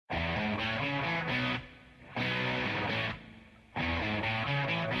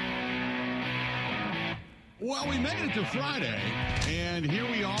Well, we made it to Friday, and here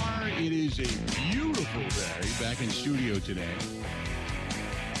we are. It is a beautiful day back in studio today.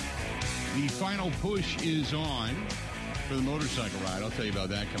 The final push is on for the motorcycle ride. I'll tell you about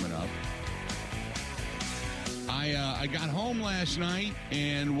that coming up. I got home last night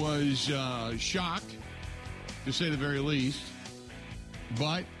and was shocked, to say the very least.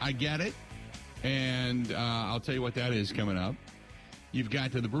 But I get it, and I'll tell you what that is coming up. You've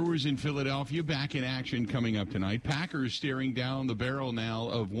got the Brewers in Philadelphia back in action coming up tonight. Packers staring down the barrel now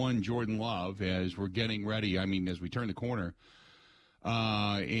of one Jordan Love as we're getting ready. As we turn the corner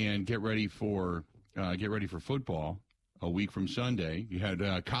and get ready for football a week from Sunday. You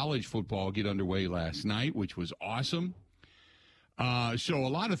had college football get underway last night, which was awesome. So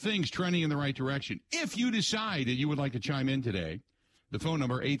a lot of things trending in the right direction. If you decide that you would like to chime in today, the phone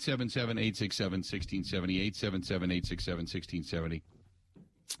number 877-867-1670, 877-867-1670.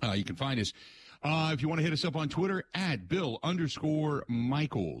 You can find us. If you want to hit us up on Twitter, at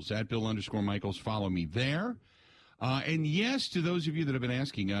Bill_Michaels. At Bill_Michaels. Follow me there. And yes, to those of you that have been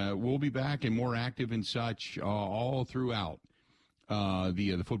asking, we'll be back and more active and such all throughout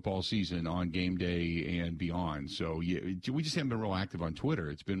the football season on game day and beyond. So we just haven't been real active on Twitter.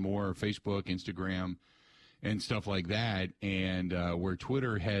 It's been more Facebook, Instagram, and stuff like that. And where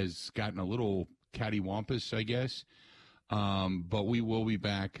Twitter has gotten a little cattywampus, I guess. But we will be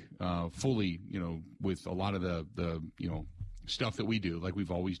back fully, with a lot of the stuff that we do, like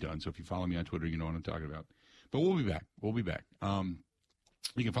we've always done. So if you follow me on Twitter, you know what I'm talking about. But we'll be back.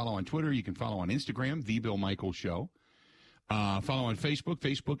 You can follow on Twitter. You can follow on Instagram, The Bill Michaels Show. Follow on Facebook,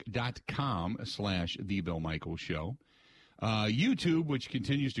 facebook.com/The Bill Michaels Show. YouTube, which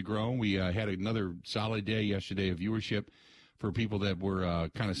continues to grow. We had another solid day yesterday of viewership for people that were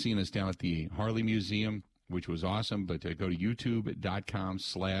kind of seeing us down at the Harley Museum, which was awesome. But go to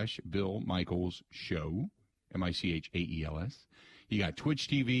youtube.com/Bill Michaels Show, MICHAELS. You got Twitch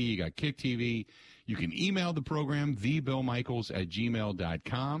TV, you got Kick TV. You can email the program,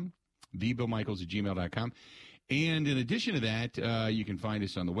 thebillmichaels@gmail.com, thebillmichaels@gmail.com. And in addition to that, you can find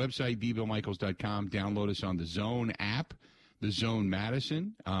us on the website, thebillmichaels.com. Download us on the Zone app, the Zone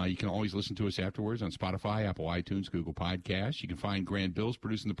Madison. You can always listen to us afterwards on Spotify, Apple iTunes, Google Podcasts. You can find Grant Bills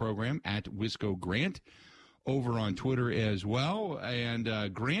producing the program at Wisco Grant over on Twitter as well.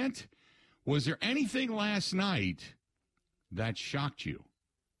 And Grant, was there anything last night that shocked you?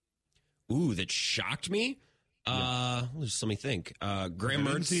 Ooh, that shocked me? Just let me think. Graham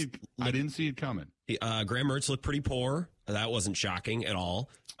Mertz. I didn't see it coming. Graham Mertz looked pretty poor. That wasn't shocking at all.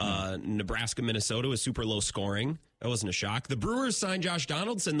 Nebraska, Minnesota was super low scoring. That wasn't a shock. The Brewers signed Josh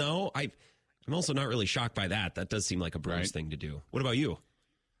Donaldson, though. I'm also not really shocked by that. That does seem like a Brewers thing to do. What about you?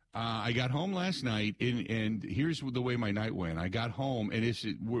 I got home last night, and here's the way my night went. I got home, and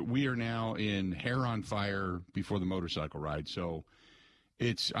we are now in hair on fire before the motorcycle ride. So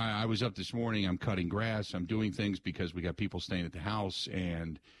I was up this morning. I'm cutting grass. I'm doing things because we got people staying at the house,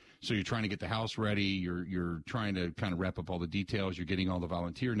 and so you're trying to get the house ready. You're trying to kind of wrap up all the details. You're getting all the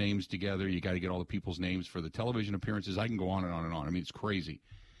volunteer names together. You got to get all the people's names for the television appearances. I can go on and on and on. I mean, it's crazy.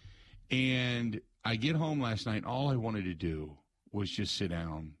 And I get home last night. All I wanted to do was just sit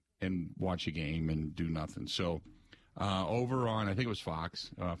down and watch a game and do nothing. So over on, I think it was Fox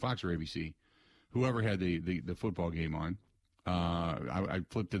or ABC, whoever had the football game on, I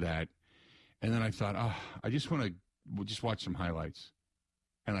flipped to that. And then I thought, I just want to just watch some highlights.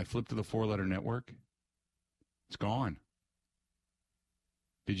 And I flipped to the 4-letter network. It's gone.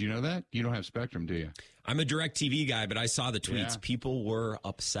 Did you know that? You don't have Spectrum, do you? I'm a DirecTV guy, but I saw the tweets. Yeah. People were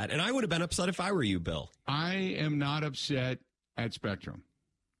upset. And I would have been upset if I were you, Bill. I am not upset at Spectrum.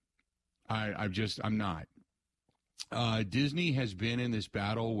 I'm not. Disney has been in this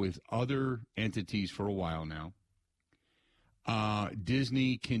battle with other entities for a while now.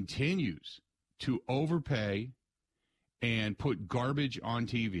 Disney continues to overpay and put garbage on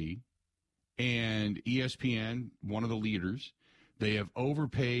TV. And ESPN, one of the leaders, they have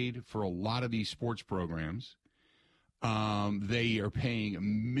overpaid for a lot of these sports programs. They are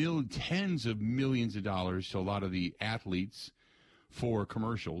paying tens of millions of dollars to a lot of the athletes for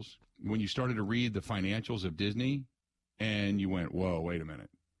commercials. When you started to read the financials of Disney, and you went, whoa, wait a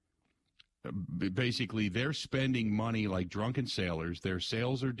minute. Basically, they're spending money like drunken sailors. Their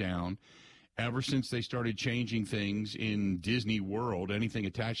sales are down. Ever since they started changing things in Disney World, anything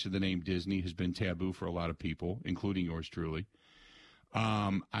attached to the name Disney has been taboo for a lot of people, including yours truly.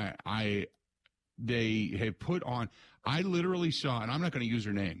 They have put on, I literally saw, and I'm not going to use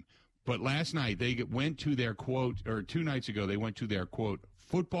her name, but last night they went to their quote, or 2 nights ago, they went to their quote,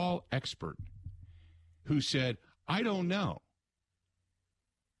 football expert, who said, I don't know.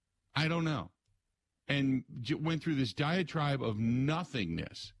 and went through this diatribe of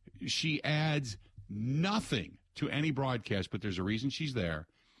nothingness. She adds nothing to any broadcast, but there's a reason she's there.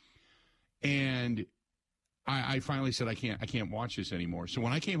 And I finally said, I can't watch this anymore. So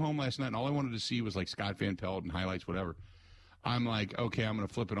when I came home last night and all I wanted to see was like Scott Van Pelt and highlights, whatever, I'm like, okay, I'm going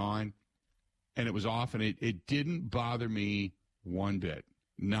to flip it on. And it was off, and it didn't bother me one bit.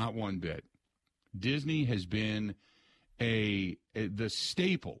 Not one bit. Disney has been the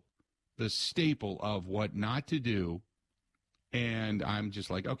staple of what not to do. And I'm just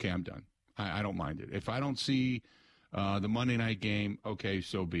like, okay, I'm done. I don't mind it. If I don't see the Monday night game, okay,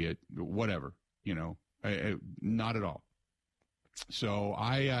 so be it. Whatever, not at all. So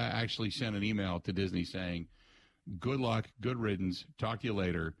I actually sent an email to Disney saying, good luck, good riddance, talk to you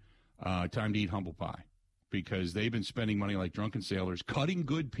later, time to eat humble pie. Because they've been spending money like drunken sailors, cutting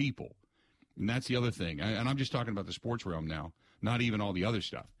good people. And that's the other thing. And I'm just talking about the sports realm now, not even all the other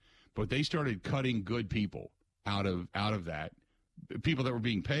stuff. But they started cutting good people out of that, people that were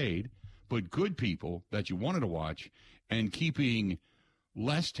being paid, but good people that you wanted to watch, and keeping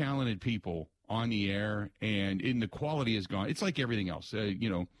less talented people on the air, and the quality is gone. It's like everything else.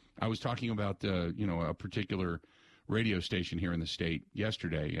 I was talking about, a particular radio station here in the state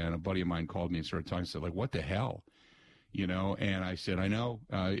yesterday, and a buddy of mine called me and started talking and said, like, what the hell? And I said, I know,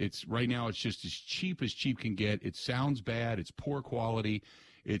 it's right now, it's just as cheap can get. It sounds bad. It's poor quality.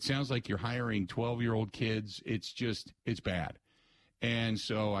 It sounds like you're hiring 12-year-old kids. It's bad. And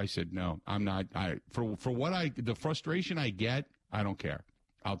so I said, no, I'm not. For the frustration I get, I don't care.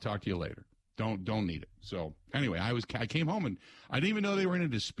 I'll talk to you later. Don't need it. So anyway, I came home and I didn't even know they were in a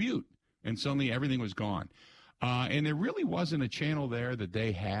dispute, and suddenly everything was gone. And there really wasn't a channel there that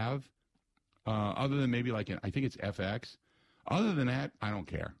they have, other than maybe I think it's FX. Other than that, I don't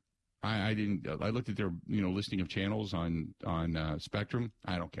care. I didn't. I looked at their listing of channels on Spectrum.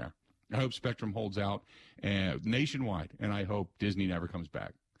 I don't care. I hope Spectrum holds out nationwide, and I hope Disney never comes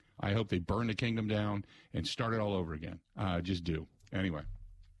back. I hope they burn the kingdom down and start it all over again. Just do. Anyway,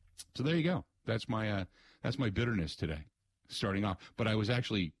 so there you go. That's my bitterness today, starting off. But I was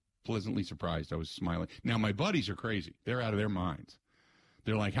actually pleasantly surprised. I was smiling. Now, my buddies are crazy. They're out of their minds.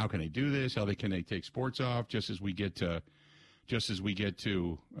 They're like, how can they do this? Can they take sports off just as we get to this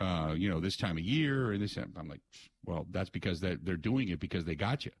time of year? And this, I'm like, well, that's because they're doing it because they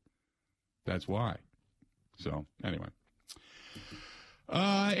got you. That's why. So anyway,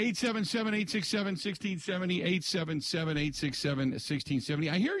 877-867-1670,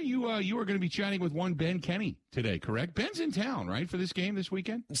 877-867-1670. I hear you are going to be chatting with one Ben Kenny today, correct? Ben's in town, right, for this game this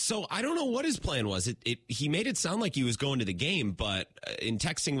weekend? So I don't know what his plan was. He made it sound like he was going to the game, but in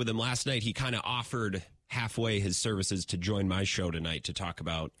texting with him last night, he kind of offered halfway his services to join my show tonight to talk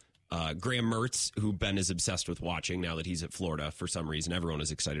about Graham Mertz, who Ben is obsessed with watching now that he's at Florida for some reason. Everyone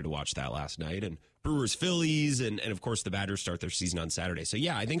was excited to watch that last night. And Brewers, Phillies, and of course the Badgers start their season on Saturday. So,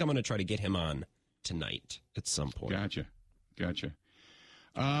 yeah, I think I'm going to try to get him on tonight at some point. Gotcha.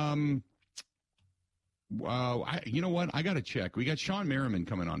 You know what? I got to check. We got Sean Merriman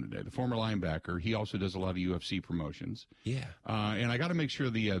coming on today, the former linebacker. He also does a lot of UFC promotions. Yeah. And I got to make sure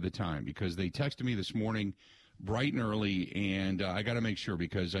the time, because they texted me this morning bright and early, and I got to make sure,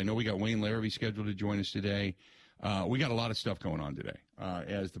 because I know we got Wayne Larrabee scheduled to join us today. We got a lot of stuff going on today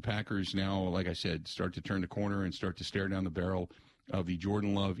as the Packers now, like I said, start to turn the corner and start to stare down the barrel of the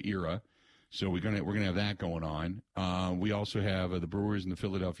Jordan Love era. So we're gonna have that going on. We also have the Brewers and the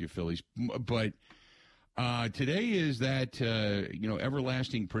Philadelphia Phillies, but today is that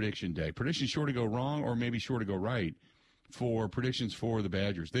everlasting prediction day. Predictions sure to go wrong, or maybe sure to go right, for predictions for the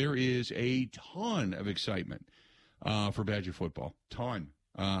Badgers. There is a ton of excitement for Badger football. Ton.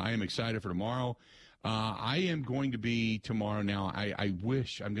 I am excited for tomorrow. I am going to be tomorrow now. I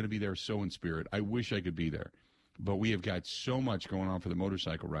wish I'm going to be there so in spirit. I wish I could be there. But we have got so much going on for the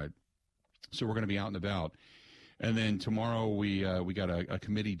motorcycle ride. So we're going to be out and about. And then tomorrow we got a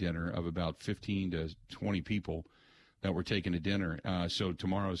committee dinner of about 15 to 20 people that we're taking to dinner. So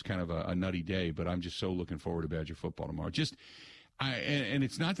tomorrow is kind of a nutty day, but I'm just so looking forward to Badger football tomorrow. And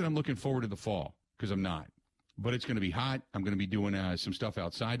it's not that I'm looking forward to the fall, because I'm not. But it's going to be hot. I'm going to be doing some stuff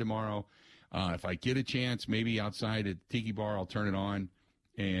outside tomorrow. If I get a chance, maybe outside at Tiki Bar, I'll turn it on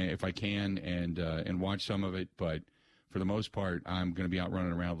if I can and watch some of it. But for the most part, I'm going to be out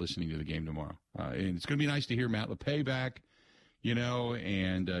running around listening to the game tomorrow. And it's going to be nice to hear Matt LePay back,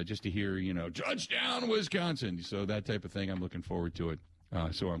 and just to hear, touchdown, Wisconsin. So that type of thing, I'm looking forward to it.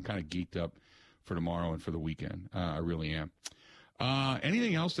 So I'm kind of geeked up for tomorrow and for the weekend. I really am.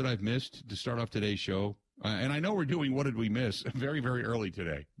 Anything else that I've missed to start off today's show? And I know we're doing What Did We Miss very, very early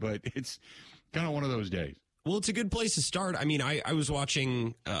today, but it's kind of one of those days. Well, it's a good place to start. I mean, I was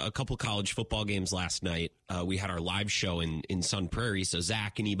watching a couple college football games last night. We had our live show in Sun Prairie, so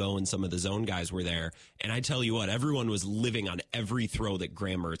Zach and Ebo and some of the Zone guys were there. And I tell you what, everyone was living on every throw that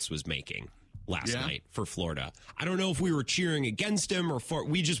Graham Mertz was making last night for Florida. I don't know if we were cheering against him or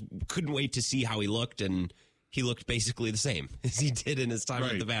we just couldn't wait to see how he looked, and he looked basically the same as he did in his time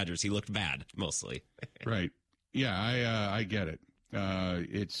with the Badgers. He looked bad, mostly. Right. Yeah, I get it.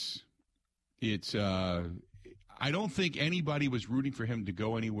 It's I don't think anybody was rooting for him to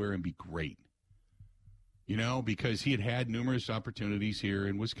go anywhere and be great, because he had numerous opportunities here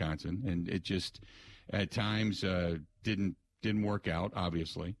in Wisconsin, and it just at times didn't work out,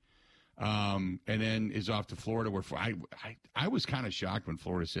 obviously. And then is off to Florida, where I was kind of shocked when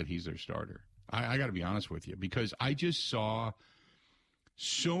Florida said he's their starter. I got to be honest with you, because I just saw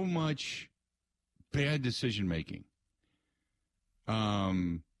so much bad decision making.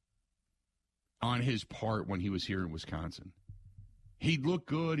 On his part when he was here in Wisconsin. He'd look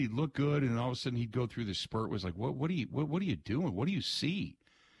good, and all of a sudden he'd go through this spurt. It was like, what are you doing? What do you see?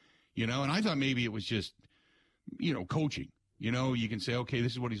 And I thought maybe it was just, coaching. You can say, okay,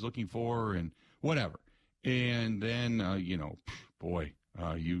 this is what he's looking for and whatever. And then,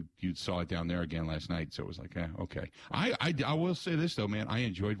 you saw it down there again last night, so it was like, okay. I will say this, though, man. I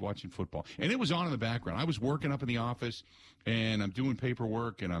enjoyed watching football. And it was on in the background. I was working up in the office, and I'm doing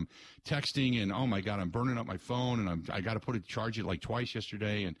paperwork, and I'm texting, and, oh, my God, I'm burning up my phone, and I got to charge it like twice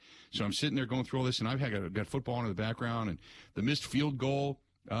yesterday. And so I'm sitting there going through all this, and I've got football on in the background, and the missed field goal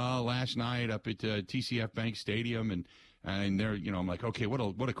last night up at TCF Bank Stadium, and there, I'm like, okay, what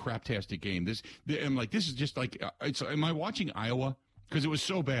a craptastic game. I'm like, this is just like, am I watching Iowa? Because it was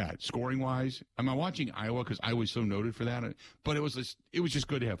so bad, scoring-wise. Am I watching Iowa because I was so noted for that? But it was just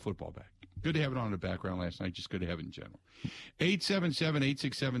good to have football back. Good to have it on in the background last night. Just good to have it in general.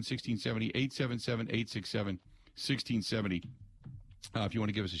 877-867-1670, 877-867-1670. If you want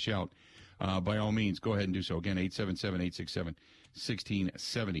to give us a shout, by all means, go ahead and do so. Again,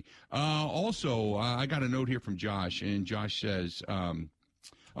 877-867-1670. Also, I got a note here from Josh, and Josh says,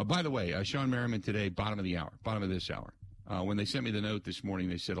 by the way, Sean Merriman today, bottom of this hour. When they sent me the note this morning,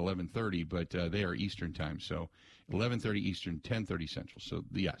 they said 11:30, but they are Eastern time, so 11:30 Eastern, 10:30 Central. So,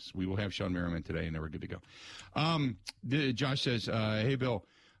 yes, we will have Sean Merriman today, and then we're good to go. Josh says, hey, Bill,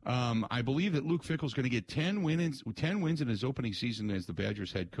 I believe that Luke Fickell's going to get 10 wins in his opening season as the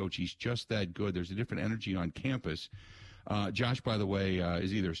Badgers head coach. He's just that good. There's a different energy on campus. Josh, by the way,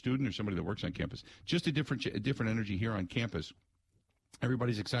 is either a student or somebody that works on campus. Just a different energy here on campus.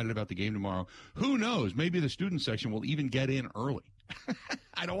 Everybody's excited about the game tomorrow. Who knows? Maybe the student section will even get in early.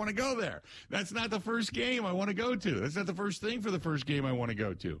 I don't want to go there. That's not the first game I want to go to. That's not the first thing for the first game I want to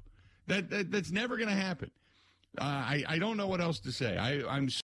go to. That's never going to happen. I don't know what else to say. I'm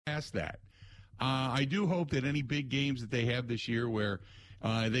so past that. I do hope that any big games that they have this year where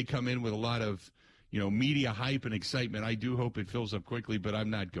they come in with a lot of media hype and excitement, I do hope it fills up quickly, but I'm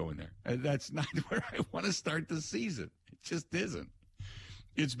not going there. That's not where I want to start the season. It just isn't.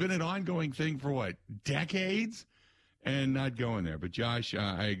 It's been an ongoing thing for, decades? And not going there. But, Josh,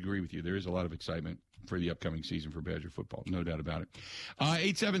 I agree with you. There is a lot of excitement for the upcoming season for Badger football. No doubt about it.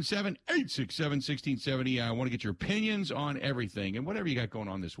 877-867-1670. I want to get your opinions on everything. And whatever you got going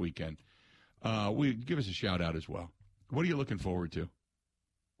on this weekend, give us a shout-out as well. What are you looking forward to?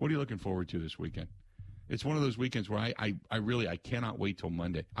 What are you looking forward to this weekend? It's one of those weekends where I cannot wait till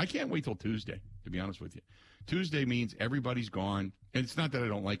Monday. I can't wait till Tuesday, to be honest with you. Tuesday means everybody's gone. And it's not that I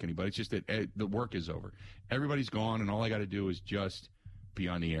don't like anybody. It's just that the work is over. Everybody's gone, and all I got to do is just be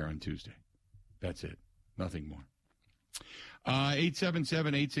on the air on Tuesday. That's it. Nothing more.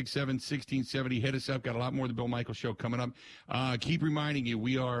 877-867-1670. Hit us up. Got a lot more of the Bill Michaels Show coming up. Keep reminding you,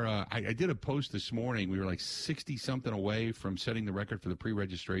 we are, I did a post this morning. We were like 60-something away from setting the record for the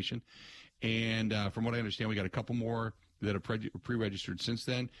pre-registration. And from what I understand, we got a couple more that have pre-registered since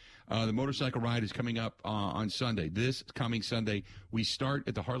then. The motorcycle ride is coming up on Sunday. This coming Sunday, we start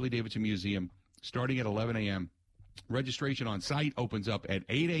at the Harley-Davidson Museum starting at 11 a.m. Registration on site opens up at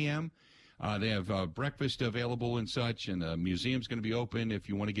 8 a.m. They have breakfast available and such, and the museum's going to be open if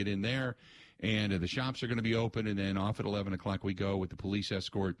you want to get in there. And the shops are going to be open, and then off at 11 o'clock we go with the police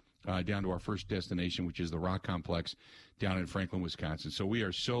escort down to our first destination, which is the Rock Complex down in Franklin, Wisconsin. So we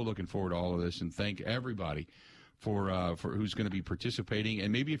are so looking forward to all of this, and thank everybody for who's going to be participating.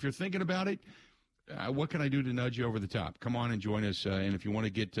 And maybe if you're thinking about it, what can I do to nudge you over the top? Come on and join us. And if you want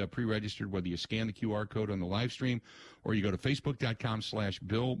to get pre-registered, whether you scan the QR code on the live stream or you go to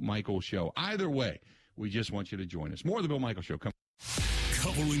facebook.com/Bill Michaels Show. Either way, we just want you to join us. More of the Bill Michaels Show. Come.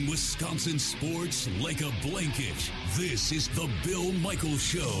 Covering Wisconsin sports like a blanket. This is the Bill Michaels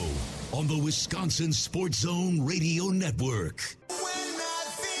Show. on the Wisconsin Sports Zone Radio Network.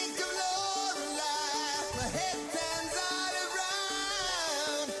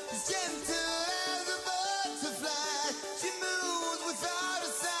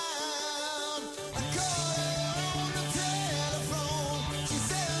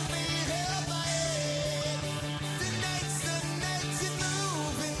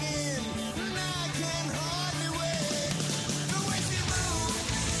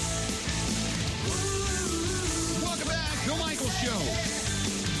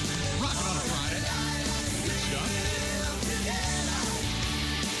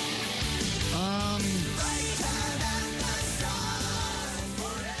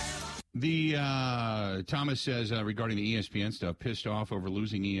 Thomas says regarding the ESPN stuff, pissed off over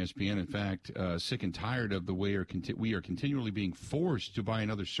losing ESPN. In fact, sick and tired of the way we are continually being forced to buy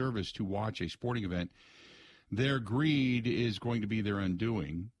another service to watch a sporting event. Their greed is going to be their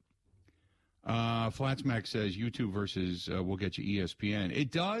undoing. Flatsmack says YouTube versus we'll get you ESPN.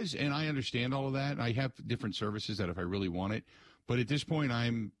 It does, and I understand all of that. I have different services that if I really want it, but at this point,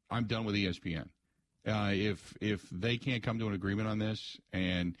 I'm done with ESPN. If they can't come to an agreement on this,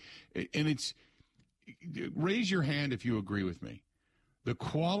 and it's raise your hand if you agree with me. The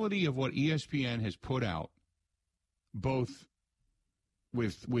quality of what ESPN has put out, both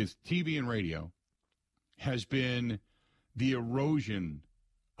with TV and radio, has been the erosion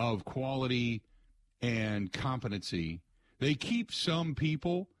of quality and competency. They keep some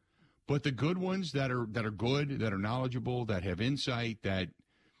people, but the good ones that are good, that are knowledgeable, that have insight, that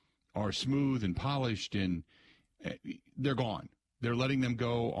are smooth and polished, and they're gone. They're letting them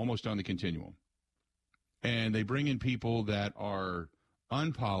go almost on the continuum. And they bring in people that are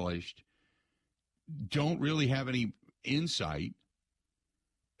unpolished, don't really have any insight,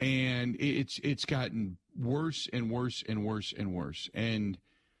 and it's gotten worse and worse and worse and worse. And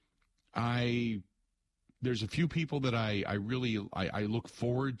there's a few people that I really look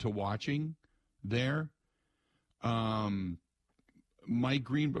forward to watching there. Mike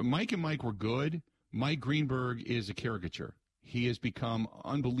and Mike were good. Mike Greenberg is a caricature. He has become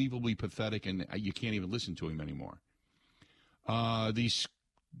unbelievably pathetic, and you can't even listen to him anymore.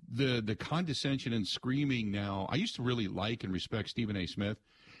 The condescension and screaming now, I used to really like and respect Stephen A. Smith.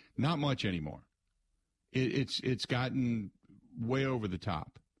 Not much anymore. It's gotten way over the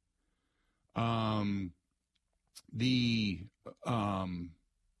top. Some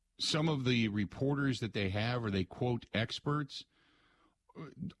of the reporters that they have, or they quote experts,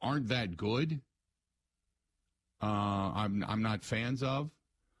 aren't that good. I'm not fans of.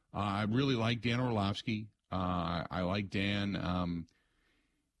 I really like Dan Orlovsky. I like Dan.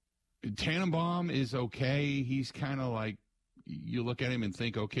 Tannenbaum is okay. He's kind of like, you look at him and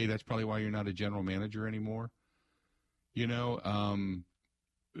think, okay, that's probably why you're not a general manager anymore. You know,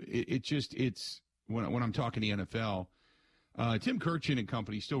 it's when I'm talking the NFL, Tim Kirchin and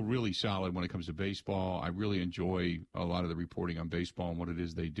company still really solid when it comes to baseball. I really enjoy a lot of the reporting on baseball and what it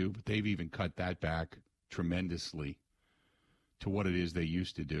is they do, but they've even cut that back tremendously to what it is they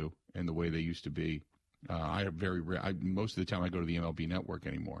used to do and the way they used to be. Most of the time I go to the MLB Network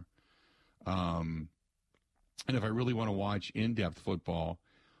anymore. And if I really want to watch in-depth football,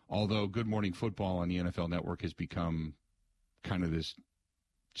 although Good Morning Football on the NFL Network has become kind of this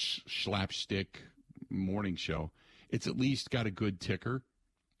slapstick morning show, it's at least got a good ticker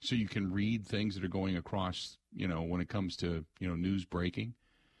so you can read things that are going across, when it comes to, news breaking.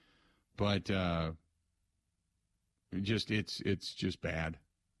 But it's just bad.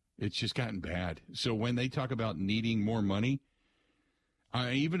 It's just gotten bad. So when they talk about needing more money,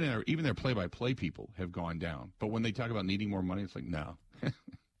 even their play-by-play people have gone down. But when they talk about needing more money, it's like, no.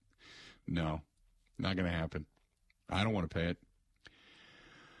 No, not going to happen. I don't want to pay it.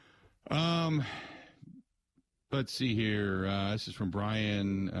 Let's see here. This is from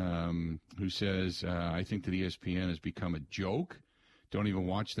Brian, who says, I think that ESPN has become a joke. Don't even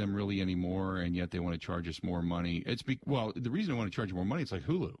watch them really anymore, and yet they want to charge us more money. The reason they want to charge more money, it's like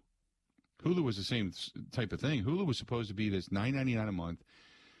Hulu. Hulu was the same type of thing. Hulu was supposed to be this $9.99 a month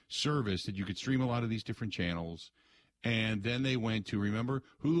service that you could stream a lot of these different channels. And then they went to, remember,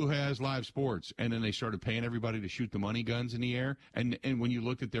 Hulu has live sports. And then they started paying everybody to shoot the money guns in the air. And when you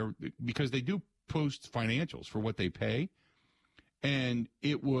looked at because they do post financials for what they pay, and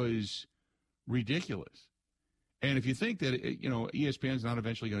it was ridiculous. And if you think that, ESPN's not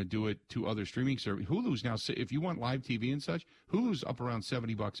eventually going to do it to other streaming services, Hulu's now, if you want live TV and such, Hulu's up around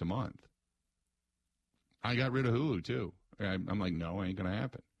 $70 a month. I got rid of Hulu, too. I'm like, no, ain't going to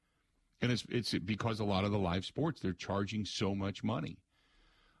happen. And it's because a lot of the live sports, they're charging so much money.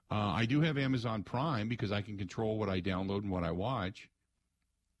 I do have Amazon Prime because I can control what I download and what I watch.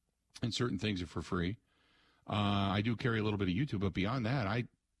 and certain things are for free. I do carry a little bit of YouTube, but beyond that,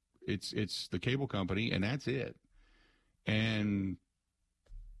 it's the cable company, and that's it. And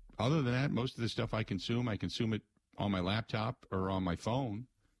other than that, most of the stuff I consume it on my laptop or on my phone,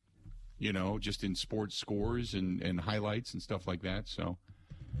 just in sports scores and highlights and stuff like that. So,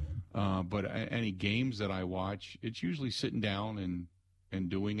 but any games that I watch, it's usually sitting down and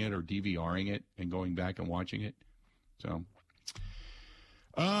doing it or DVRing it and going back and watching it. So,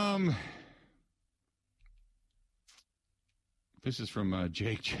 this is from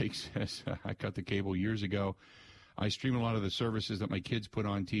Jake. Jake says, I cut the cable years ago. I stream a lot of the services that my kids put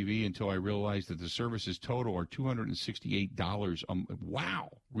on TV until I realized that the services total are $268. Wow.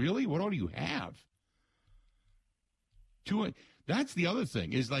 Really? What all do you have? That's the other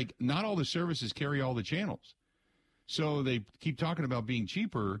thing is like not all the services carry all the channels. So they keep talking about being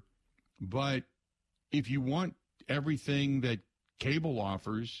cheaper, but if you want everything that cable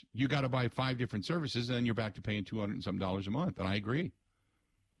offers, you got to buy 5 different services, and then you're back to paying $200 and some a month. And I agree.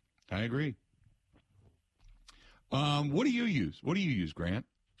 What do you use, Grant?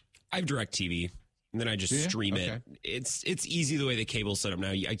 I have DirecTV, and then I just stream it. It's easy the way the cable's set up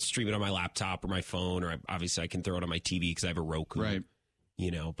now. I stream it on my laptop or my phone, or obviously I can throw it on my TV because I have a Roku. Right.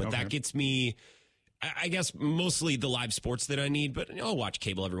 But that gets me, I guess, mostly the live sports that I need, but I'll watch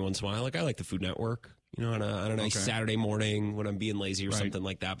cable every once in a while. Like I like the Food Network, on a nice Saturday morning when I'm being lazy or something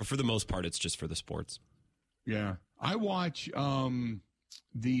like that. But for the most part, it's just for the sports. Yeah. I watch I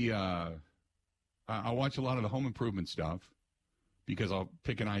watch a lot of the home improvement stuff because I'll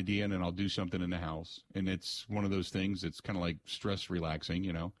pick an idea and then I'll do something in the house. And it's one of those things that's kind of like stress relaxing,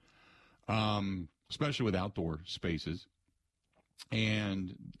 especially with outdoor spaces.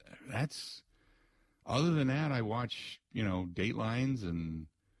 And other than that, I watch, Datelines and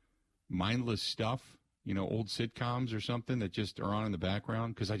mindless stuff, old sitcoms or something that just are on in the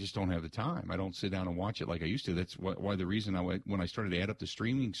background because I just don't have the time. I don't sit down and watch it like I used to. That's why the reason when I started to add up the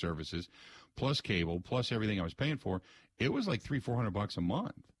streaming services, plus cable, plus everything I was paying for, it was like $300-400 a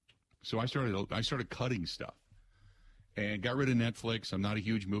month. So I started cutting stuff and got rid of Netflix. I'm not a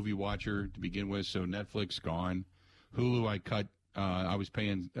huge movie watcher to begin with, so Netflix gone. Hulu I cut. I was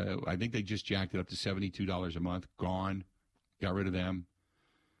paying. I think they just jacked it up to $72 a month. Gone. Got rid of them.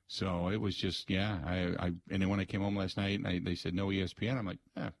 So it was just, and then when I came home last night and they said no ESPN, I'm like,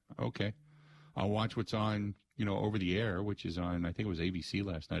 okay. I'll watch what's on, over the air, which is on, I think it was ABC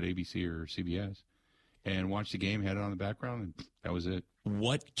last night, ABC or CBS, and watch the game, had it on the background, and that was it.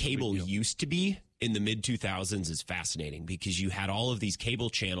 What cable used to be in the mid-2000s is fascinating because you had all of these cable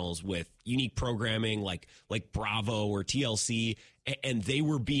channels with unique programming like Bravo or TLC, and they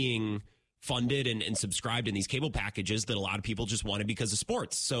were being funded and subscribed in these cable packages that a lot of people just wanted because of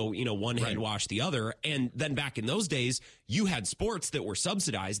sports. So, one hand washed the other. And then back in those days, you had sports that were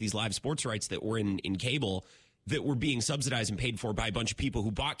subsidized, these live sports rights that were in cable that were being subsidized and paid for by a bunch of people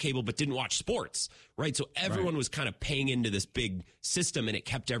who bought cable but didn't watch sports, right? So everyone was kind of paying into this big system and it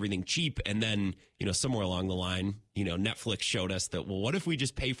kept everything cheap. And then, somewhere along the line, Netflix showed us that, well, what if we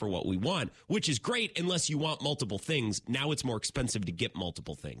just pay for what we want, which is great unless you want multiple things. Now it's more expensive to get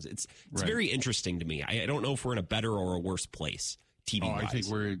multiple things. It's very interesting to me. I don't know if we're in a better or a worse place TV-wise.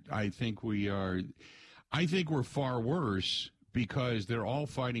 I think we're far worse because they're all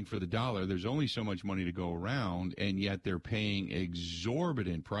fighting for the dollar. There's only so much money to go around, and yet they're paying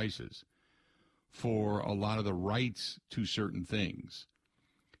exorbitant prices for a lot of the rights to certain things.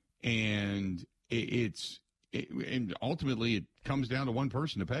 And and ultimately it comes down to one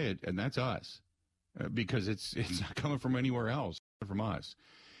person to pay it, and that's us, because it's not coming from anywhere else, from us.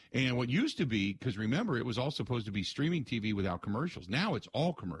 And what used to be, because remember, it was all supposed to be streaming TV without commercials. Now it's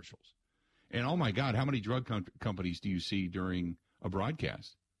all commercials. And, oh, my God, how many drug companies do you see during a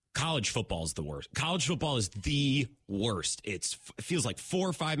broadcast? College football is the worst. College football is the worst. It feels like 4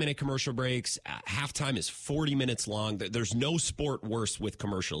 or 5 minute commercial breaks. Halftime is 40 minutes long. There's no sport worse with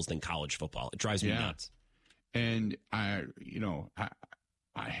commercials than college football. It drives me nuts. And,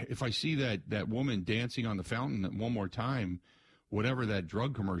 if I see that woman dancing on the fountain one more time, whatever that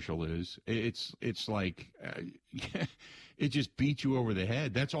drug commercial is, it's like it just beats you over the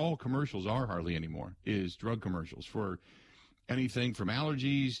head. That's all commercials are hardly anymore, is drug commercials for anything from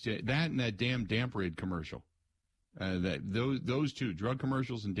allergies to that and that damn Damperid commercial. Those two, drug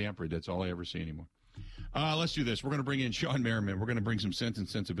commercials and Damperid, that's all I ever see anymore. Let's do this. We're going to bring in Sean Merriman. We're going to bring some Sense and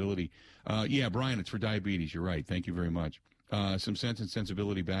Sensibility. Brian, it's for diabetes. You're right. Thank you very much. Some Sense and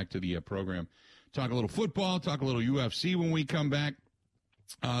Sensibility back to the program. Talk a little football, talk a little UFC when we come back.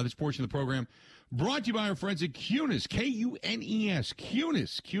 This portion of the program brought to you by our friends at Kunes, Kunes,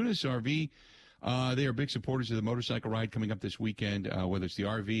 Kunes RV. They are big supporters of the motorcycle ride coming up this weekend, whether it's the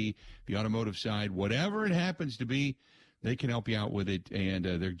RV, the automotive side, whatever it happens to be. They can help you out with it, and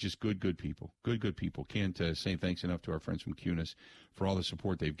they're just good people. Good people. Can't say thanks enough to our friends from Cunis for all the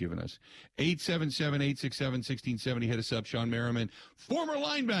support they've given us. 877-867-1670. Hit us up. Sean Merriman, former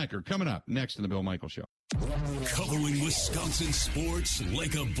linebacker, coming up next on the Bill Michaels Show. Covering Wisconsin sports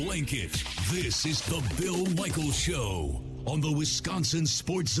like a blanket. This is the Bill Michaels Show on the Wisconsin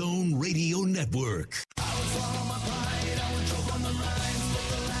Sports Zone Radio Network.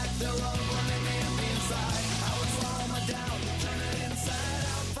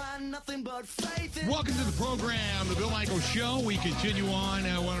 Welcome to the program, the Bill Michaels Show. We continue on.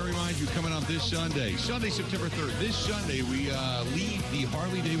 I want to remind you, coming up this Sunday, September 3rd. This Sunday, we leave the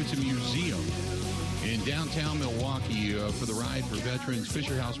Harley-Davidson Museum in downtown Milwaukee for the Ride for Veterans,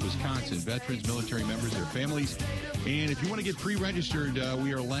 Fisher House, Wisconsin. Veterans, military members, their families. And if you want to get pre-registered,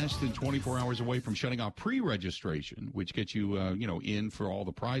 we are less than 24 hours away from shutting off pre-registration, which gets you, in for all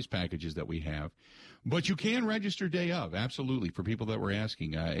the prize packages that we have. But you can register day of, absolutely, for people that were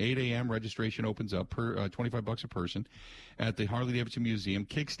asking. 8 a.m. registration opens up per $25 a person at the Harley-Davidson Museum.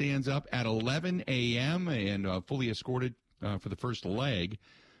 Kickstands up at 11 a.m. and fully escorted for the first leg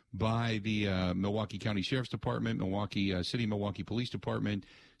by the Milwaukee County Sheriff's Department, Milwaukee City, Milwaukee Police Department,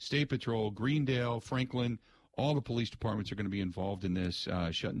 State Patrol, Greendale, Franklin. All the police departments are going to be involved in this,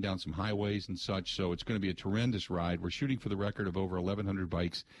 shutting down some highways and such. So it's going to be a tremendous ride. We're shooting for the record of over 1,100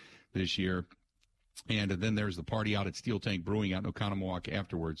 bikes this year. And then there's the party out at Steel Tank Brewing out in Oconomowoc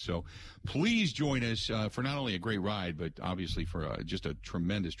afterwards. So please join us for not only a great ride, but obviously for just a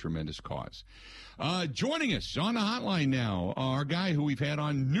tremendous cause. Joining us on the hotline now, our guy who we've had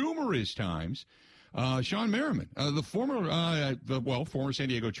on numerous times, Sean Merriman, the former San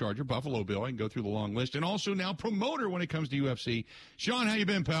Diego Charger, Buffalo Bill. I can go through the long list, and also now promoter when it comes to UFC. Sean, how you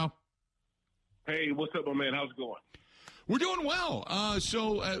been, pal? Hey, what's up, my man? How's it going? We're doing well.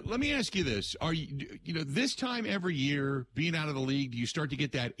 So let me ask you this: are this time every year, being out of the league, do you start to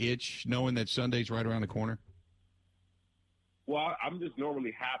get that itch, knowing that Sunday's right around the corner? Well, I'm just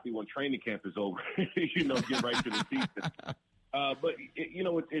normally happy when training camp is over. Get right to the season. But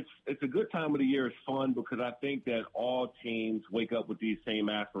it's a good time of the year. It's fun because I think that all teams wake up with these same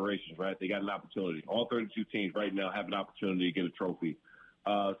aspirations, right? They got an opportunity. All 32 teams right now have an opportunity to get a trophy.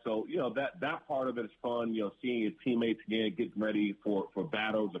 So that part of it is fun. Seeing your teammates again, getting ready for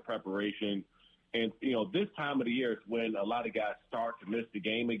battles, the preparation, and this time of the year is when a lot of guys start to miss the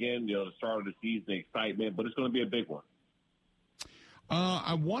game again. The start of the season, the excitement, but it's going to be a big one.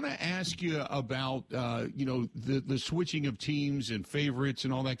 I want to ask you about, the switching of teams and favorites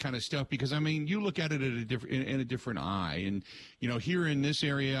and all that kind of stuff, because, I mean, you look at it in a different eye. And, here in this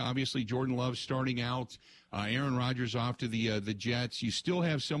area, obviously Jordan Love starting out, Aaron Rodgers off to the Jets. You still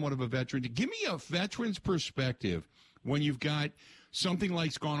have somewhat of a veteran. Give me a veteran's perspective when you've got something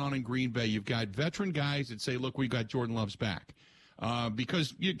like's gone on in Green Bay. You've got veteran guys that say, look, we've got Jordan Love's back,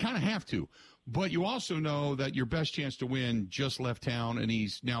 because you kind of have to. But you also know that your best chance to win just left town, and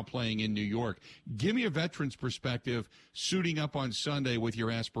he's now playing in New York. Give me a veteran's perspective, suiting up on Sunday with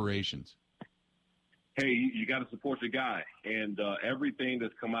your aspirations. Hey, you got to support your guy. And everything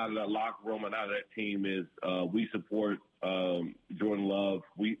that's come out of that locker room and out of that team is we support Jordan Love.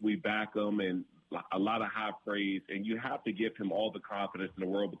 We back him, and a lot of high praise. And you have to give him all the confidence in the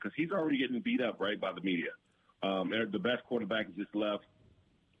world because he's already getting beat up, right, by the media. The best quarterback has just left.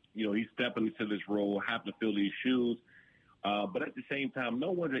 He's stepping into this role, having to fill these shoes. But at the same time,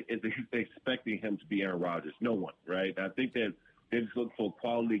 no one is expecting him to be Aaron Rodgers. No one, right? I think that they just look for a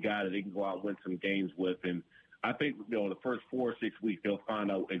quality guy that they can go out and win some games with. And I think, in the first 4 or 6 weeks, they'll find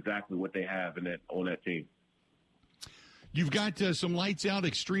out exactly what they have on that team. You've got some lights out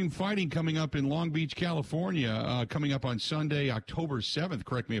extreme fighting coming up in Long Beach, California, coming up on Sunday, October 7th.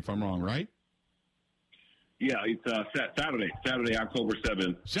 Correct me if I'm wrong, right? Yeah, it's Saturday, October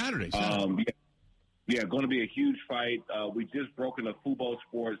 7th. Saturday. Going to be a huge fight. We just broken the Fubo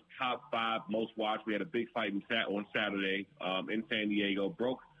Sports top 5 most watched. We had a big fight on Saturday in San Diego.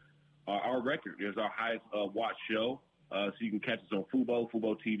 Broke our record. It's our highest watched show. So you can catch us on Fubo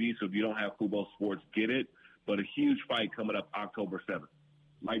TV. So if you don't have Fubo Sports, get it. But a huge fight coming up October 7th.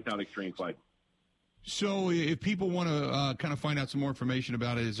 Lights out extreme fight. So if people want to kind of find out some more information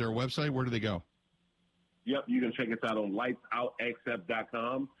about it, is there a website? Where do they go? Yep, you can check us out on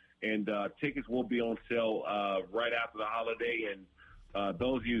lightsoutxf.com, and tickets will be on sale right after the holiday. And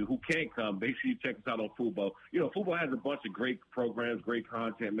those of you who can't come, make sure you check us out on Fubo. Fubo has a bunch of great programs, great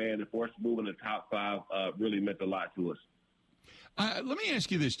content, man. And for us to move in the top 5 really meant a lot to us. Let me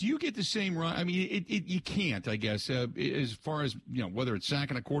ask you this: do you get the same run? I mean, you can't, I guess, as far as whether it's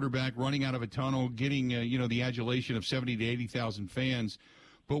sacking a quarterback, running out of a tunnel, getting the adulation of 70 to 80,000 fans.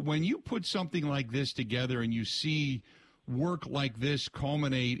 But when you put something like this together and you see work like this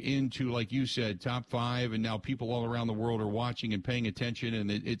culminate into, like you said, top 5, and now people all around the world are watching and paying attention,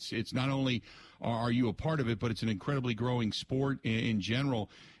 and it's not only are you a part of it, but it's an incredibly growing sport in general.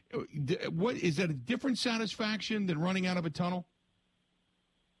 What is that, a different satisfaction than running out of a tunnel?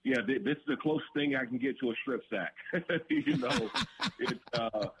 Yeah, this is the closest thing I can get to a strip sack. It's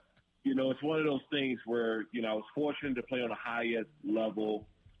one of those things where I was fortunate to play on the highest level,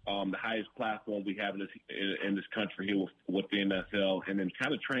 the highest platform we have in this country here with the NFL, and then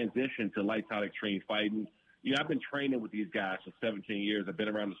kind of transition to Lights Out Extreme Fighting. I've been training with these guys for 17 years. I've been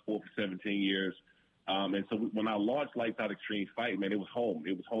around the sport for 17 years. And so when I launched Lights Out Extreme Fighting, man, it was home.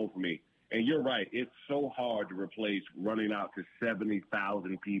 It was home for me. And you're right. It's so hard to replace running out to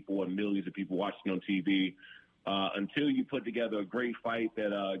 70,000 people and millions of people watching on TV until you put together a great fight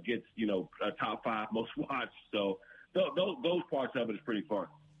that gets, a top 5 most watched. So those parts of it is pretty fun.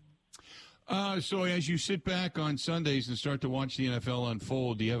 So as you sit back on Sundays and start to watch the NFL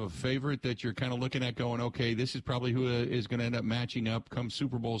unfold, do you have a favorite that you're kind of looking at going, okay, this is probably who is going to end up matching up come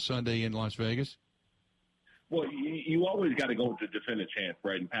Super Bowl Sunday in Las Vegas? Well, you always got to go to defend a champ,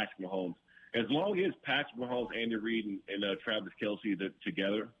 right, and Patrick Mahomes. As long as Patrick Mahomes, Andy Reid, and Travis Kelce are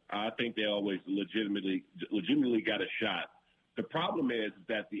together, I think they always legitimately got a shot. The problem is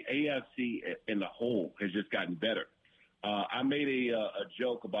that the AFC in the whole has just gotten better. I made a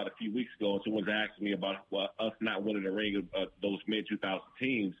joke about a few weeks ago, and someone was asking me about us not winning a ring of those mid-2000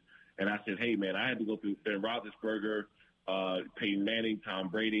 teams, and I said, hey, man, I had to go through Ben Roethlisberger, Peyton Manning, Tom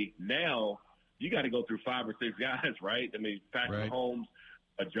Brady. Now you got to go through 5 or 6 guys, right? I mean, Patrick Mahomes,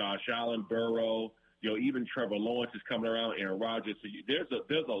 Josh Allen, Burrow, even Trevor Lawrence is coming around, Aaron Rodgers. So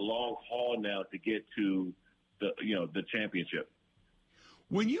there's a long haul now to get to the championship.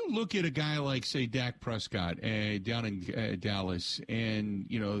 When you look at a guy like, say, Dak Prescott down in Dallas, and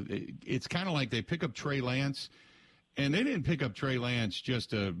it's kind of like they pick up Trey Lance. And they didn't pick up Trey Lance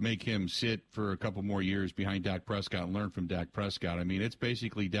just to make him sit for a couple more years behind Dak Prescott and learn from Dak Prescott. I mean, it's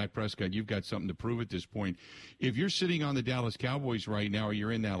basically Dak Prescott. You've got something to prove at this point. If you're sitting on the Dallas Cowboys right now or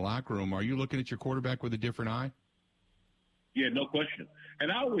you're in that locker room, are you looking at your quarterback with a different eye? Yeah, no question.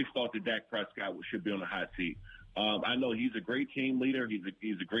 And I always thought that Dak Prescott should be on the hot seat. I know he's a great team leader.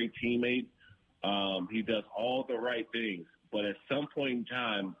 He's a great teammate. He does all the right things. But at some point in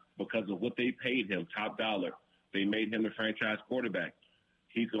time, because of what they paid him, top dollar, they made him a franchise quarterback.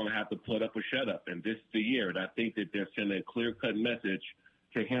 He's going to have to put up or shut up. And this is the year. And I think that they're sending a clear-cut message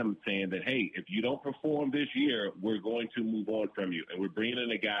to him saying that, hey, if you don't perform this year, we're going to move on from you. And we're bringing in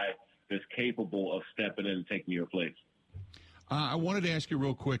a guy that's capable of stepping in and taking your place. I wanted to ask you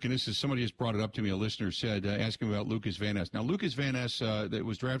real quick, and this is somebody just brought it up to me. A listener said, asking about Lucas Van Ness. Now, Lucas Van Ness, that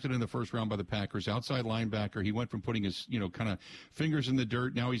was drafted in the first round by the Packers, outside linebacker. He went from putting his, kind of fingers in the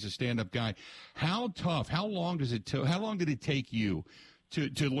dirt. Now he's a stand-up guy. How tough? How long did it take you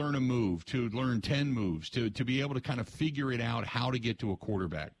to learn a move, to learn 10 moves, to be able to kind of figure it out how to get to a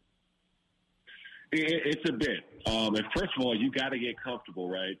quarterback? It's a bit. And first of all, you got to get comfortable,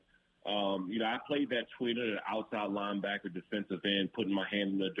 right? I played that tweener, an outside linebacker, defensive end, putting my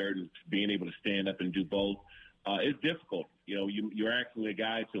hand in the dirt and being able to stand up and do both. It's difficult. You're asking a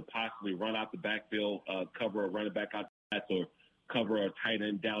guy to possibly run out the backfield, cover a running back out the backs, or cover a tight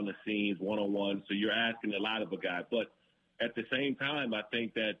end down the seams one-on-one. So you're asking a lot of a guy. But at the same time, I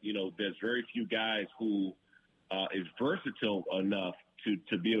think that, there's very few guys who is versatile enough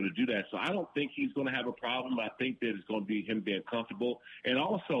to be able to do that. So I don't think he's going to have a problem. I think that it's going to be him being comfortable. And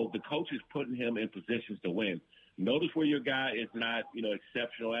also the coach is putting him in positions to win. Notice where your guy is not,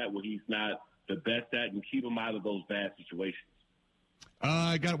 exceptional at, where he's not the best at, and keep him out of those bad situations.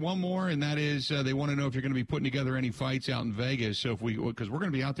 I got one more, and that is they want to know if you're going to be putting together any fights out in Vegas. So because we're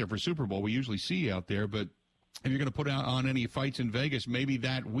going to be out there for Super Bowl, we usually see you out there, but if you're going to put on any fights in Vegas, maybe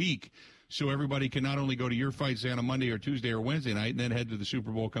that week, so everybody can not only go to your fight, say, on a Monday or Tuesday or Wednesday night, and then head to the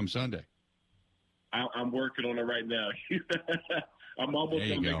Super Bowl come Sunday. I'm working on it right now. I'm almost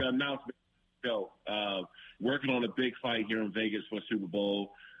going to make an announcement. Working on a big fight here in Vegas for Super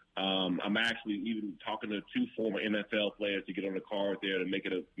Bowl. I'm actually even talking to 2 former NFL players to get on the card there to make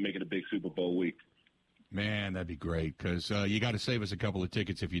it a big Super Bowl week. Man, that'd be great, because you got to save us a couple of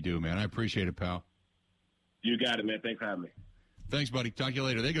tickets if you do, man. I appreciate it, pal. You got it, man. Thanks for having me. Thanks, buddy. Talk to you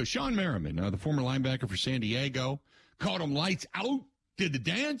later. There you go. Sean Merriman, the former linebacker for San Diego. Caught him lights out. Did the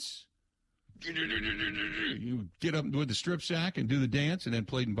dance. You get up with the strip sack and do the dance, and then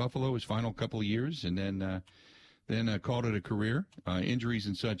played in Buffalo his final couple of years. And then then called it a career. Injuries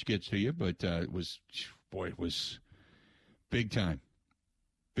and such gets to you, but it was big time.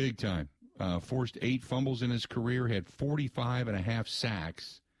 Big time. Forced 8 fumbles in his career, had 45 and a half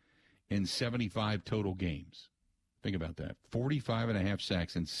sacks in 75 total games. Think about that. 45 and a half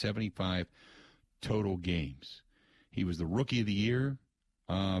sacks in 75 total games. He was the Rookie of the Year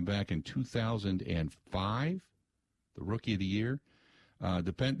back in 2005. The Rookie of the Year.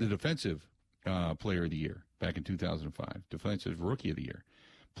 The Defensive Player of the Year back in 2005. Defensive Rookie of the Year.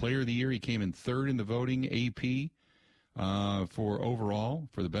 Player of the Year, he came in 3rd in the voting, AP, for overall,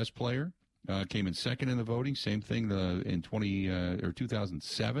 for the best player. Came in 2nd in the voting. Same thing in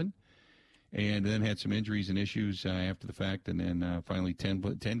 2007. And then had some injuries and issues after the fact. And then finally 10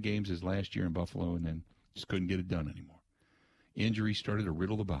 games his last year in Buffalo, and then just couldn't get it done anymore. Injuries started to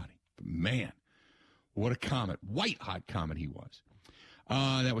riddle the body. But man, what a comet. White-hot comet he was.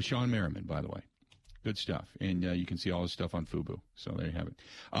 That was Sean Merriman, by the way. Good stuff. And you can see all his stuff on FUBU. So there you have it.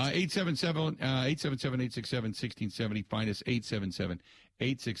 877-867-1670. Find us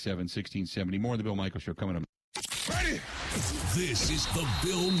 877-867-1670. More of the Bill Michaels Show coming up. Ready? This is the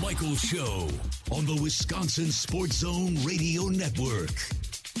Bill Michaels Show on the Wisconsin Sports Zone Radio Network.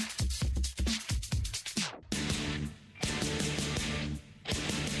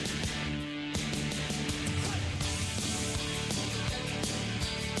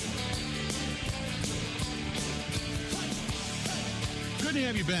 Good to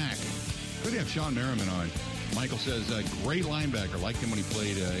have you back. Good to have Sean Merriman on. Michael says, great linebacker. Liked him when he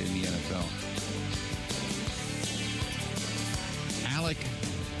played in the NFL. Alec,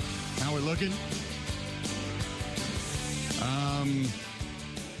 how we looking?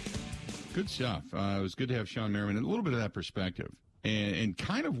 Good stuff. It was good to have Sean Merriman and a little bit of that perspective. And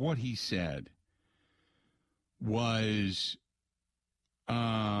kind of what he said was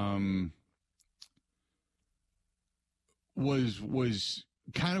kind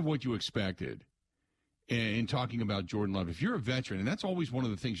of what you expected in talking about Jordan Love. If you're a veteran, and that's always one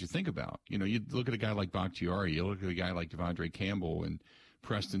of the things you think about. You know, you look at a guy like Bakhtiari, you look at a guy like Devondre Campbell and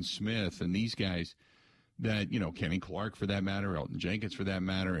Preston Smith and these guys that, you know, Kenny Clark for that matter, Elton Jenkins for that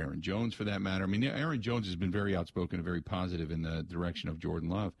matter, Aaron Jones for that matter. I mean, Aaron Jones has been very outspoken and very positive in the direction of Jordan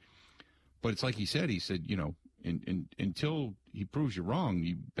Love. But it's like he said, you know, until he proves you wrong,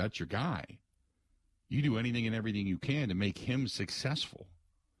 that's your guy. You do anything and everything you can to make him successful.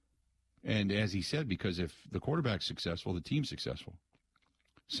 And as he said, because if the quarterback's successful, the team's successful.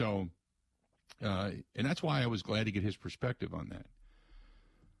 So, and that's why I was glad to get his perspective on that.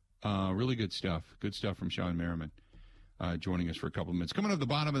 Really good stuff. Good stuff from Sean Merriman joining us for a couple of minutes. Coming up at the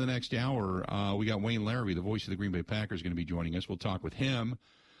bottom of the next hour, we got Wayne Larrabee, the voice of the Green Bay Packers, going to be joining us. We'll talk with him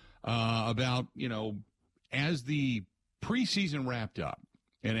about, you know, as the preseason wrapped up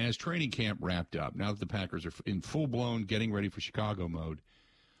and as training camp wrapped up, now that the Packers are in full-blown getting ready for Chicago mode,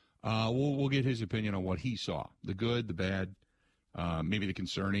 we'll get his opinion on what he saw, the good, the bad, maybe the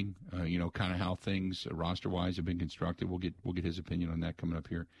concerning, you know, kind of how things roster-wise have been constructed. We'll get his opinion on that coming up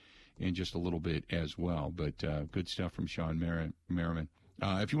here in just a little bit as well. But good stuff from Sean Merriman.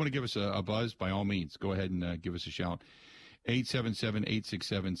 If you want to give us a buzz, by all means, go ahead and give us a shout.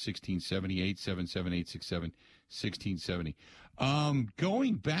 877-867-1670, 877-867-1670.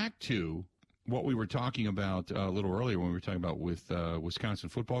 Going back to what we were talking about a little earlier when we were talking about with Wisconsin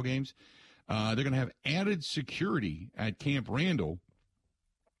football games, they're going to have added security at Camp Randall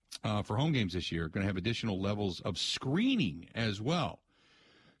for home games this year. Going to have additional levels of screening as well.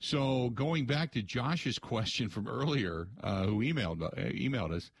 So going back to Josh's question from earlier, who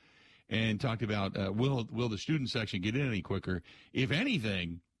emailed us and talked about will the student section get in any quicker? If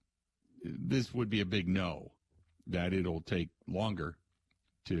anything, this would be a big no, that it'll take longer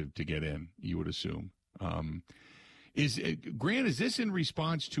to get in, you would assume. Grant, is this in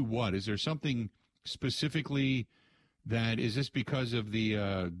response to what? Is there something specifically is this because of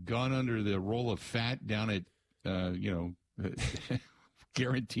the gun under the roll of fat down at,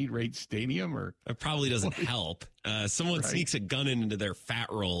 Guaranteed Rate Stadium? Or it probably doesn't help. Someone sneaks a gun into their fat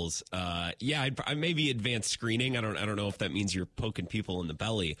rolls. I'd maybe advanced screening. I don't know if that means you're poking people in the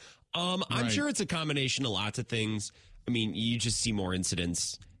belly. I'm sure it's a combination of lots of things. I mean, you just see more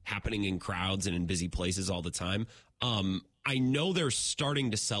incidents happening in crowds and in busy places all the time. I know they're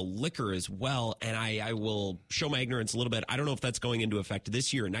starting to sell liquor as well, and I will show my ignorance a little bit. I don't know if that's going into effect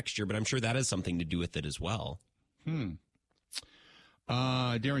this year or next year, but I'm sure that has something to do with it as well.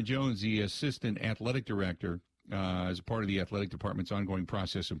 Darren Jones, the assistant athletic director, as a part of the athletic department's ongoing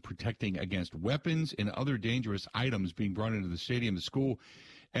process of protecting against weapons and other dangerous items being brought into the stadium. The school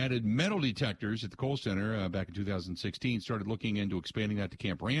added metal detectors at the Kohl Center back in 2016, started looking into expanding that to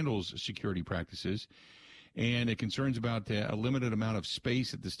Camp Randall's security practices. And it concerns about a limited amount of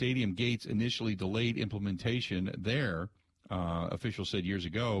space at the stadium gates initially delayed implementation there, officials said years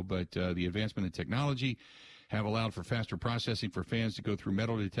ago, but the advancement in technology have allowed for faster processing for fans to go through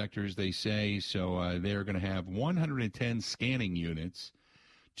metal detectors, they say. So they're going to have 110 scanning units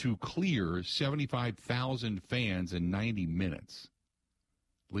to clear 75,000 fans in 90 minutes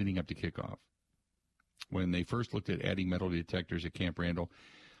leading up to kickoff. When they first looked at adding metal detectors at Camp Randall,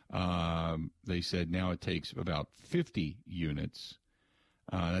 they said now it takes about 50 units.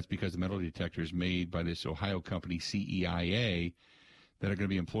 That's because the metal detectors made by this Ohio company, CEIA, that are going to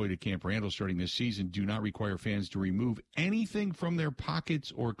be employed at Camp Randall starting this season do not require fans to remove anything from their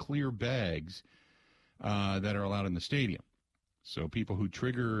pockets or clear bags that are allowed in the stadium. So people who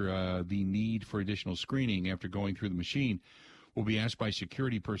trigger the need for additional screening after going through the machine will be asked by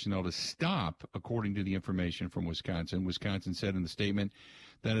security personnel to stop, according to the information from Wisconsin. Wisconsin said in the statement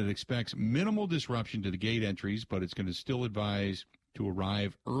that it expects minimal disruption to the gate entries, but it's going to still advise to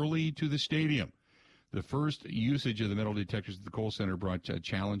arrive early to the stadium. The first usage of the metal detectors at the Kohl Center brought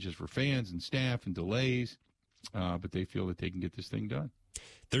challenges for fans and staff and delays, but they feel that they can get this thing done.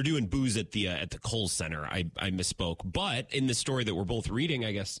 They're doing booze at the Kohl Center. I misspoke. But in the story that we're both reading,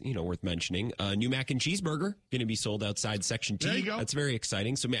 I guess, worth mentioning, new mac and cheeseburger going to be sold outside Section T. There you go. That's very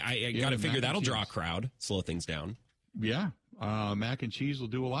exciting. So I got to figure that'll draw a crowd, slow things down. Yeah. Mac and cheese will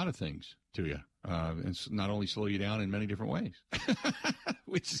do a lot of things to you. And not only slow you down in many different ways,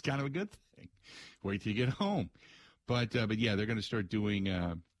 which is kind of a good thing. Wait till you get home. But yeah, they're going to start doing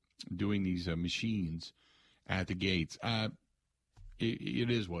these machines at the gates. It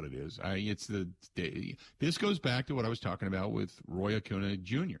is what it is. This goes back to what I was talking about with Roy Acuna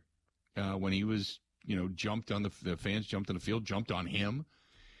Jr. When he was, jumped on the fans jumped on the field, jumped on him,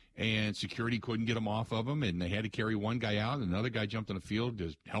 and security couldn't get him off of him, and they had to carry one guy out, and another guy jumped on the field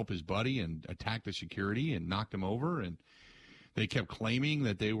to help his buddy and attack the security and knocked him over, and they kept claiming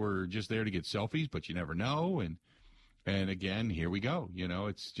that they were just there to get selfies, but you never know, and again, here we go.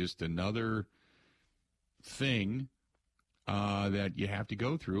 It's just another thing that you have to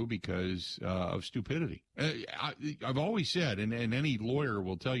go through because of stupidity. I've always said, and any lawyer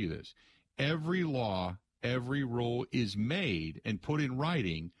will tell you this, every law, every rule is made and put in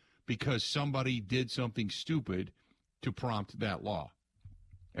writing because somebody did something stupid to prompt that law.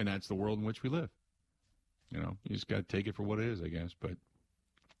 And that's the world in which we live. You just got to take it for what it is, I guess. But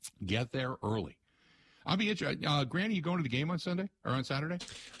get there early. I'll be interested. Granny, you going to the game on Sunday or on Saturday?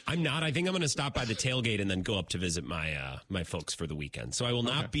 I'm not. I think I'm going to stop by the tailgate and then go up to visit my folks for the weekend. So I will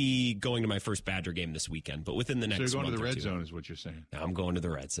not be going to my first Badger game this weekend, but within the next month. So you're going to the red zone is what you're saying? I'm going to the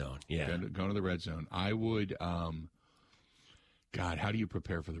red zone, yeah. Going to the red zone. I would, God, how do you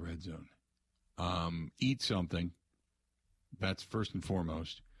prepare for the red zone? Eat something. That's first and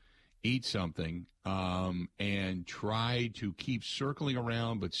foremost. Eat something and try to keep circling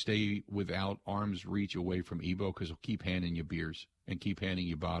around but stay without arm's reach away from Ebo because he'll keep handing you beers and keep handing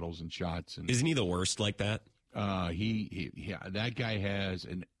you bottles and shots. And isn't he the worst like that? That guy has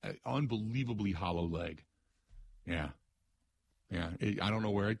an unbelievably hollow leg. Yeah. I don't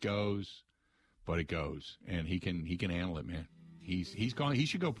know where it goes, but it goes, and he can handle it, man. He's gone. He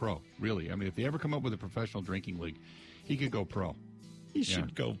should go pro, really. I mean, if they ever come up with a professional drinking league, he could go pro. He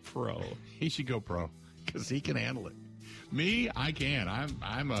should go pro. He should go pro because he can handle it. Me, I can't.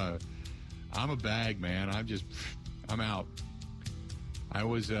 I'm a bag, man. I'm out.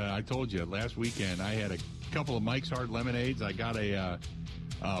 I told you last weekend I had a couple of Mike's Hard Lemonades. I got a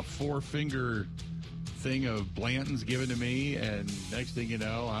 4-finger thing of Blanton's given to me, and next thing you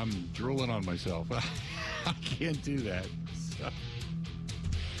know, I'm drooling on myself. I can't do that. So.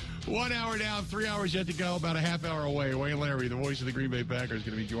 1 hour down, 3 hours yet to go, about a half hour away. Wayne Larry, the voice of the Green Bay Packers, is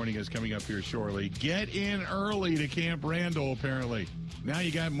going to be joining us coming up here shortly. Get in early to Camp Randall, apparently. Now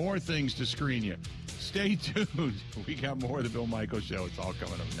you got more things to screen you. Stay tuned. We got more of the Bill Michaels Show. It's all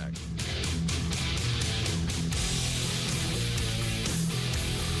coming up next.